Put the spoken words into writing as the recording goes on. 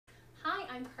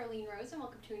I'm Carlene Rose and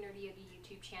welcome to a Nerdi Yogi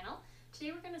YouTube channel.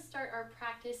 Today we're going to start our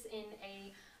practice in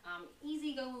a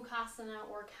easy Gomukhasana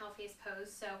or cow face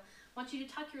pose. So I want you to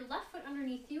tuck your left foot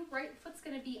underneath you, right foot's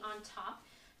going to be on top.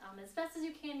 As best as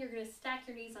you can, you're going to stack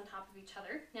your knees on top of each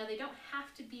other. Now they don't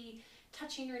have to be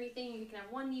touching or anything. You can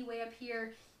have one knee way up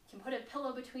here. You can put a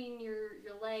pillow between your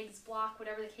legs, block,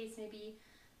 whatever the case may be.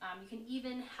 You can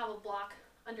even have a block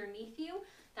underneath you.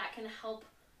 That can help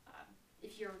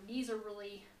if your knees are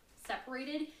really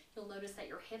separated. You'll notice that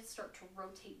your hips start to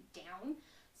rotate down.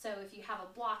 So if you have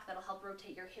a block, that'll help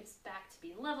rotate your hips back to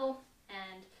being level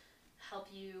and help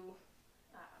you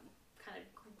kind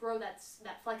of grow that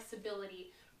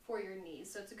flexibility for your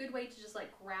knees. So it's a good way to just let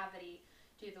gravity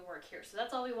do the work here. So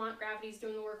that's all we want. Gravity's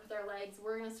doing the work with our legs.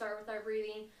 We're going to start with our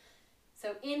breathing.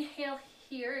 So inhale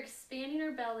here, expanding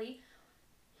our belly,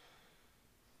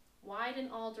 wide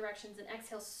in all directions, and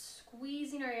exhale,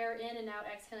 squeezing our air in and out,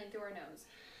 exhaling through our nose.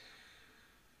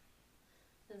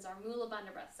 This is our Mula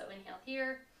Bandha breath. So inhale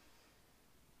here,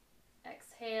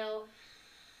 exhale,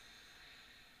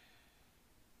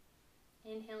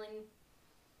 inhaling,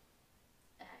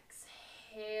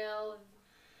 exhale.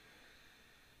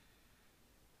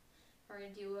 We're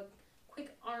going to do a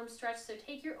quick arm stretch. So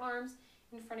take your arms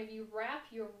in front of you, wrap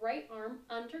your right arm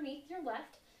underneath your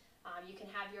left. You can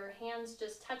have your hands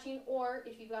just touching, or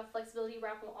if you've got flexibility,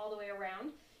 wrap them all the way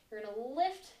around. You're going to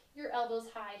lift your elbows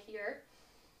high here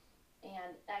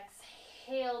and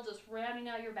exhale, just rounding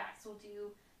out your back. So we'll do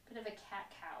a bit of a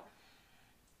cat-cow.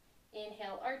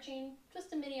 Inhale, arching,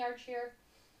 just a mini arch here.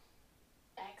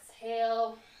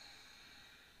 Exhale,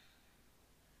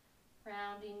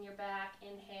 rounding your back.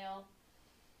 Inhale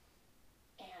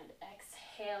and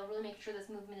exhale. Really make sure this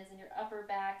movement is in your upper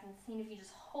back, and seeing if you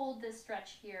just hold this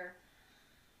stretch here.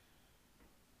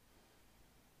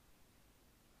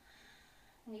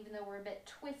 And even though we're a bit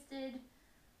twisted,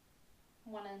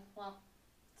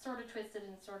 sort of twisted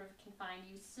and sort of confined,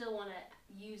 you still want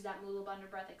to use that Mula Bandha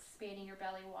breath, expanding your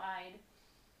belly wide.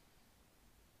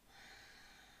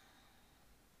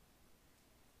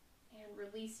 And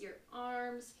release your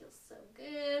arms, feels so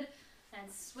good.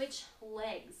 And switch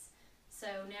legs. So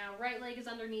now right leg is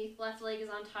underneath, left leg is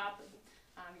on top.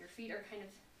 Your feet are kind of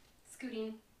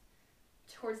scooting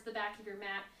towards the back of your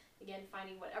mat. Again,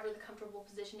 finding whatever the comfortable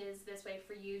position is this way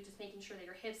for you, just making sure that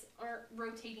your hips aren't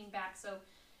rotating back so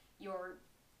your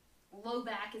low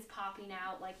back is popping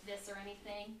out like this or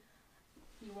anything.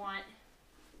 You want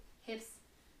hips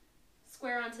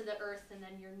square onto the earth and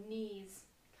then your knees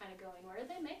kind of going where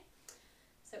they may.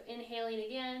 So inhaling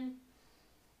again,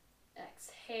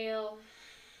 exhale,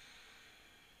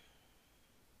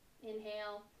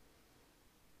 inhale,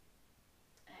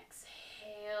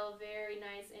 exhale, very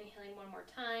nice. Inhaling one more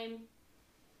time,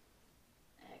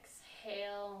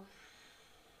 exhale,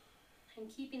 and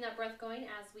keeping that breath going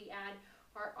as we add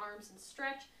our arms and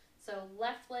stretch. So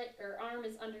left leg or arm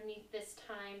is underneath this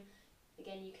time.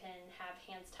 Again, you can have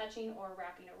hands touching or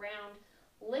wrapping around.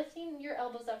 Lifting your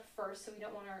elbows up first, so we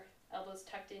don't want our elbows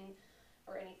tucked in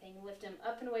or anything. Lift them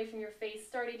up and away from your face,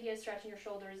 starting here, stretching your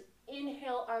shoulders.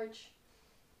 Inhale, arch,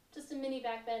 just a mini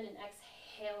back bend, and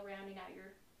exhale, rounding out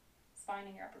your spine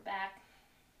and your upper back.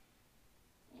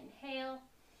 Inhale,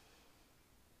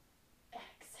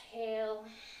 exhale,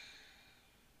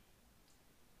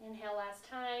 inhale last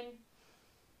time,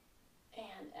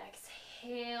 and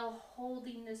exhale,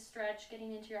 holding this stretch,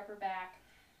 getting into your upper back.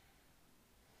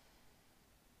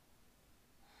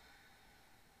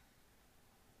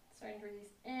 Starting to release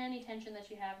any tension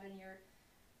that you have in your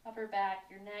upper back,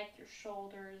 your neck, your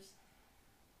shoulders.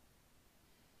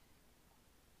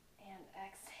 And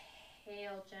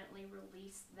exhale, gently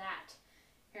release that.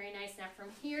 Very nice. Now from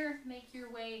here, make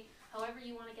your way however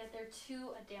you want to get there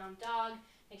to a down dog.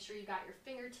 Make sure you got your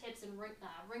fingertips and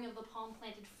ring of the palm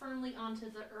planted firmly onto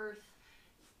the earth.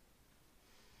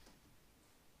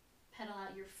 Pedal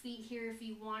out your feet here if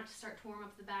you want to start to warm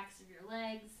up the backs of your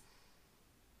legs.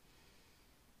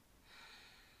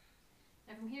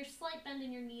 And from here, slight bend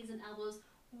in your knees and elbows.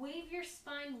 Wave your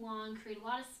spine long, create a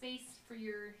lot of space for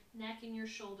your neck and your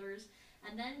shoulders,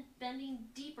 and then bending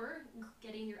deeper,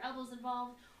 getting your elbows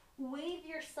involved. Wave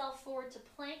yourself forward to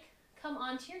plank. Come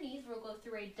onto your knees. We'll go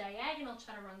through a diagonal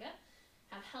chaturanga.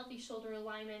 Have healthy shoulder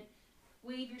alignment.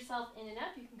 Wave yourself in and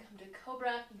up. You can come to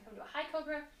cobra, you can come to a high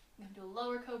cobra, you can come to a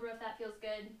lower cobra if that feels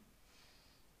good.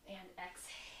 And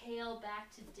exhale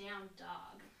back to down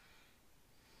dog.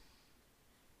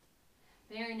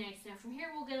 Very nice. Now from here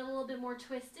we'll get a little bit more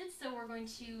twisted, so we're going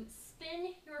to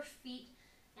spin your feet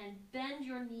and bend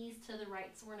your knees to the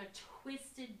right. So we're in a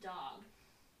twisted dog.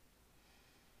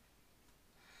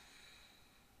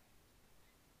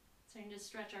 Starting to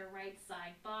stretch our right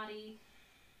side body.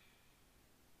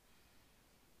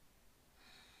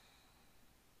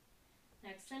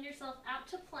 Now extend yourself out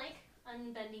to plank,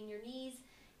 unbending your knees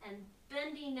and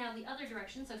bending now the other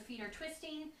direction. So feet are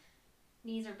twisting,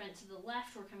 knees are bent to the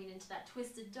left. We're coming into that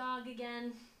twisted dog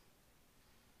again.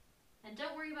 And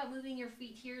don't worry about moving your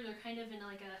feet here. They're kind of in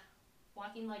like a,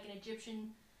 walking like an Egyptian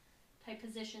type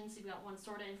position. So you've got one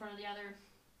sort of in front of the other.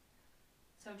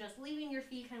 So just leaving your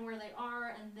feet kind of where they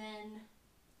are and then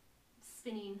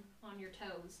spinning on your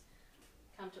toes.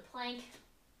 Come to plank.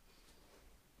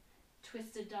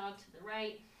 Twisted dog to the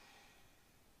right.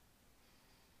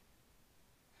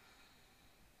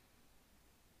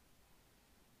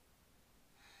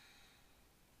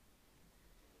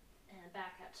 And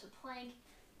back up to plank.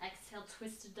 Exhale,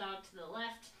 twisted dog to the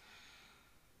left.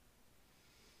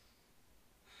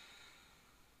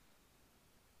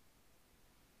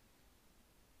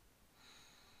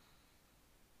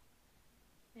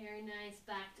 Very nice,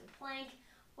 back to plank.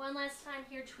 One last time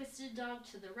here, twisted dog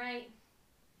to the right.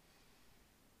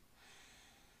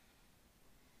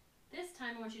 This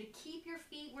time I want you to keep your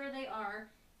feet where they are.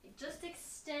 Just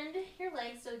extend your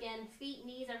legs. So again, feet,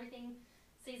 knees, everything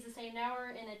stays the same. Now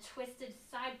we're in a twisted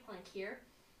side plank here.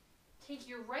 Take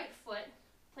your right foot,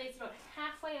 place it about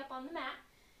halfway up on the mat.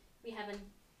 We have a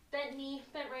bent knee,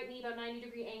 bent right knee, about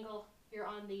 90-degree angle. You're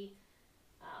on the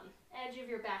edge of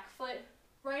your back foot.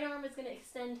 Right arm is going to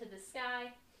extend to the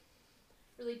sky.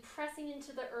 Really pressing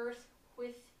into the earth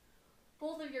with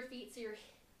both of your feet so your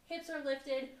hips are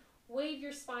lifted. Wave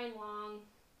your spine long.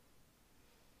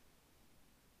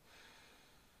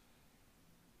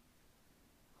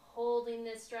 Holding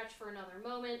this stretch for another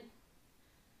moment.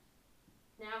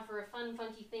 Now for a fun,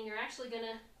 funky thing, you're actually going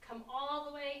to come all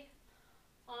the way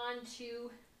onto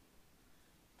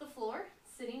the floor,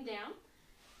 sitting down.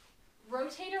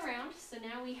 Rotate around. So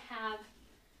now we have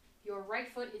your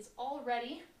right foot is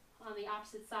already on the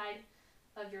opposite side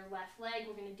of your left leg.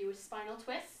 We're going to do a spinal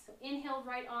twist. So inhale,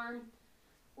 right arm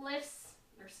lifts,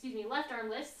 or excuse me, left arm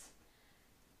lifts.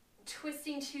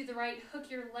 Twisting to the right,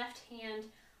 hook your left hand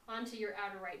onto your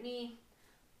outer right knee.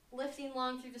 Lifting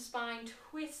long through the spine,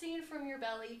 twisting from your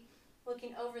belly,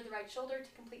 looking over the right shoulder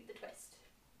to complete the twist.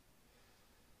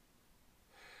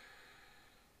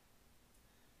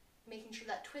 Making sure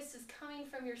that twist is coming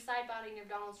from your side body and your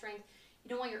abdominal strength. You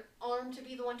don't want your arm to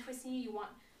be the one twisting you. You want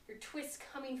your twist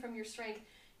coming from your strength.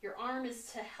 Your arm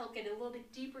is to help get a little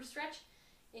bit deeper stretch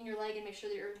in your leg and make sure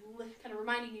that you're kind of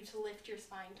reminding you to lift your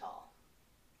spine tall.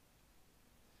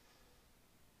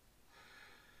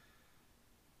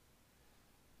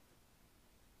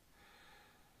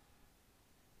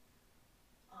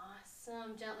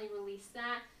 Awesome. Gently release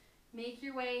that. Make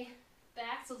your way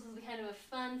back. So this will be kind of a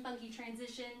fun, funky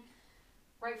transition.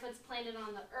 Right foot's planted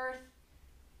on the earth.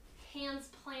 Hands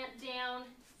plant down,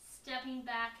 stepping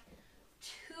back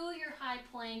to your high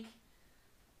plank.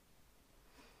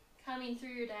 Coming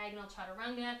through your diagonal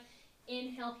chaturanga.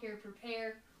 Inhale here,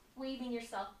 prepare. Weaving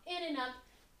yourself in and up,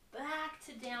 back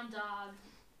to down dog.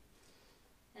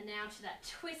 And now to that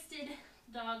twisted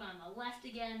dog on the left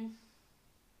again.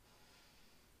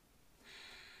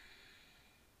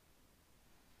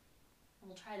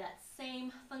 We'll try that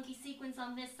same funky sequence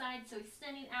on this side. So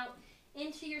extending out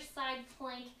into your side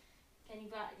plank. And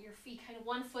you've got your feet kind of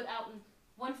one foot out and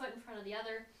one foot in front of the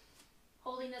other.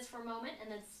 Holding this for a moment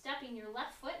and then stepping your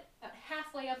left foot about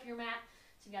halfway up your mat.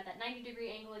 So you've got that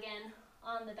 90-degree angle again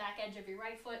on the back edge of your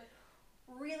right foot.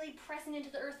 Really pressing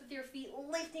into the earth with your feet,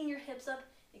 lifting your hips up,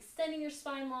 extending your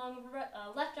spine long,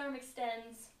 left arm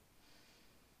extends.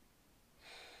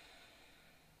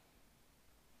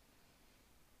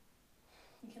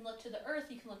 You can look to the earth,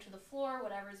 you can look to the floor,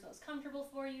 whatever is most comfortable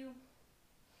for you.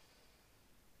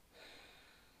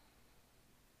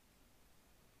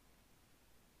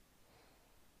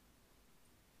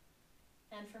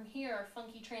 And from here, our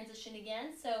funky transition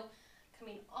again. So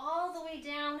coming all the way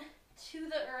down to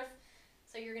the earth.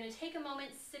 So you're going to take a moment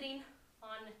sitting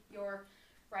on your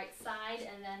right side,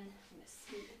 and then I'm going to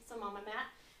scoot some on my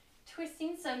mat.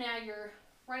 Twisting, so now your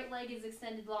right leg is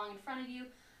extended long in front of you.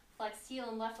 Flexed heel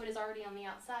and left foot is already on the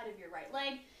outside of your right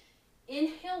leg.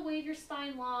 Inhale, wave your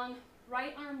spine long.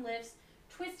 Right arm lifts.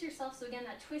 Twist yourself. So again,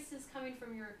 that twist is coming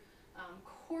from your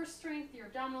core strength, your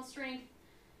abdominal strength.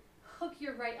 Hook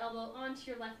your right elbow onto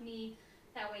your left knee.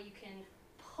 That way you can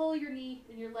pull your knee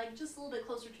and your leg just a little bit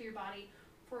closer to your body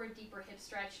for a deeper hip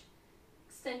stretch.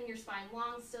 Extending your spine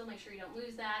long still, make sure you don't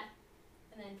lose that.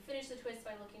 And then finish the twist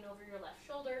by looking over your left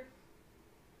shoulder.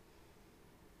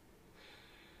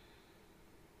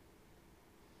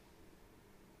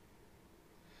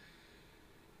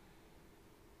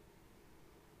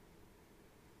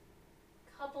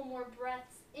 Couple more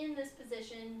breaths in this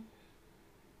position.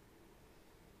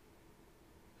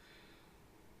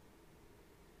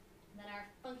 And then our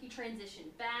funky transition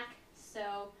back.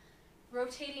 So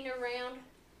rotating around,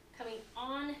 coming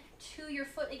on to your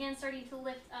foot again, starting to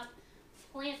lift up,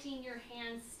 planting your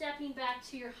hands, stepping back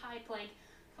to your high plank.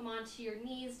 Come onto your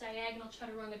knees, diagonal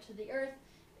chaturanga to the earth.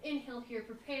 Inhale here,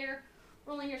 prepare.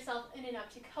 Rolling yourself in and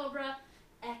up to cobra.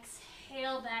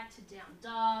 Exhale back to down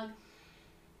dog.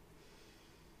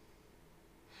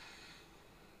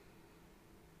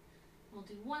 We'll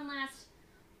do one last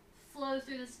flow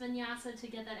through this vinyasa to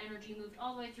get that energy moved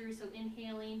all the way through. So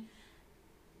inhaling,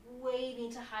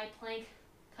 waving to high plank,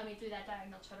 coming through that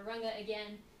diagonal chaturanga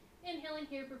again. Inhaling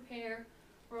here, prepare.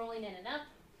 Rolling in and up.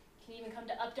 You can even come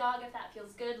to up dog if that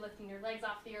feels good, lifting your legs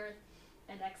off the earth.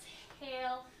 And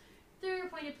exhale through your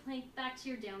pointed plank back to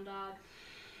your down dog.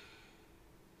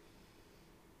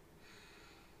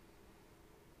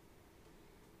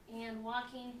 And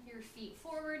walking your feet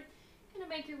forward. Going to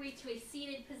make your way to a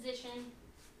seated position.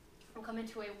 We'll come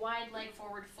into a wide leg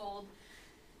forward fold.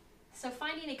 So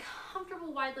finding a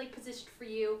comfortable wide leg position for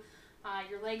you.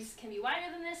 Your legs can be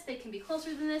wider than this, they can be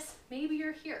closer than this. Maybe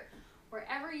you're here.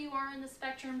 Wherever you are in the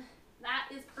spectrum, that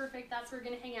is perfect. That's where we're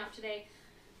going to hang out today.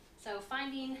 So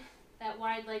finding that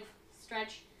wide leg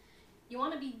stretch. You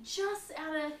want to be just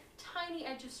at a tiny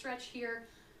edge of stretch here,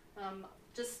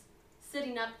 just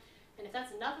sitting up. And if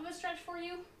that's enough of a stretch for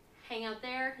you, hang out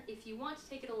there. If you want to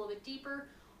take it a little bit deeper,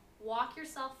 walk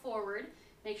yourself forward.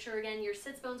 Make sure, again, your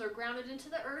sits bones are grounded into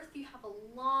the earth. You have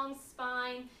a long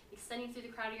spine extending through the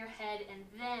crown of your head, and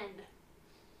then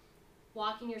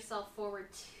walking yourself forward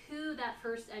to that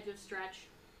first edge of stretch.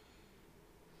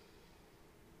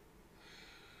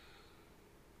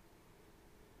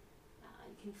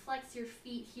 You can flex your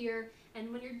feet here,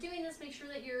 and when you're doing this, make sure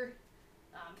that your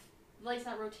legs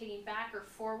not rotating back or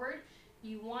forward.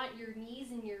 You want your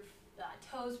knees and your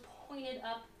toes pointed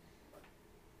up.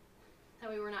 That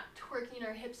way we're not twerking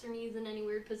our hips or knees in any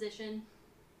weird position.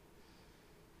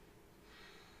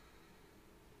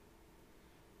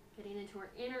 Getting into our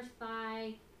inner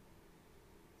thigh,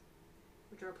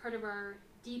 which are part of our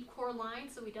deep core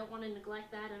line, so we don't want to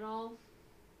neglect that at all.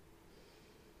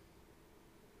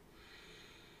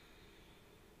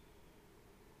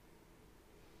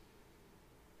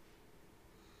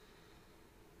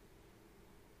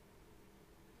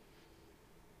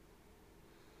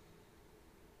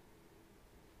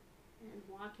 And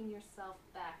walking yourself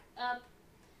back up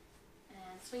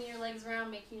and swinging your legs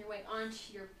around, making your way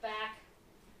onto your back.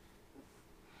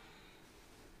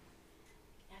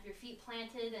 Have your feet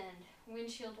planted and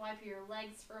windshield wiper your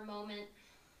legs for a moment.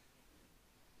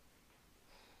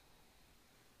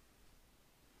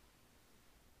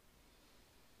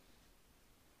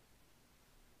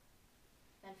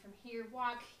 And from here,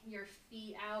 walk your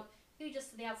feet out, maybe just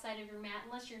to the outside of your mat,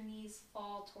 unless your knees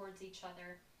fall towards each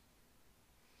other.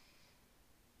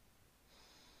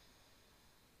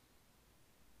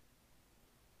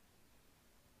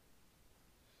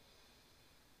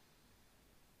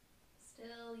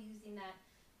 Still using that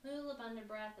little abundant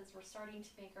breath as we're starting to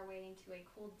make our way into a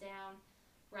cool down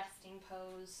resting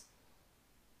pose.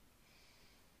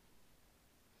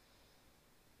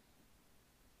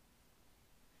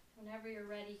 Whenever you're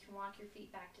ready, you can walk your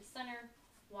feet back to center,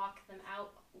 walk them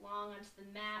out long onto the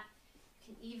mat.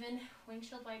 You can even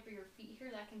windshield wiper your feet here,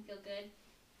 that can feel good.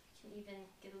 You can even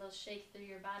get a little shake through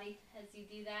your body as you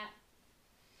do that.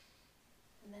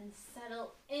 And then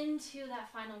settle into that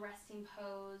final resting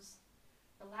pose,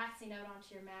 relaxing out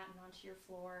onto your mat and onto your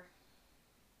floor.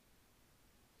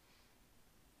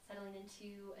 Settling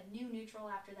into a new neutral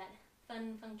after that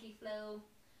fun, funky flow.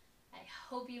 I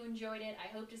hope you enjoyed it. I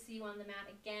hope to see you on the mat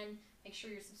again. Make sure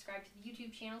you're subscribed to the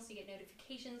YouTube channel so you get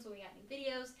notifications when we got new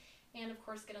videos. And of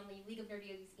course, get on the League of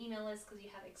Nerdi Yogis email list because you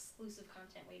have exclusive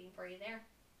content waiting for you there.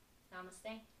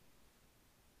 Namaste.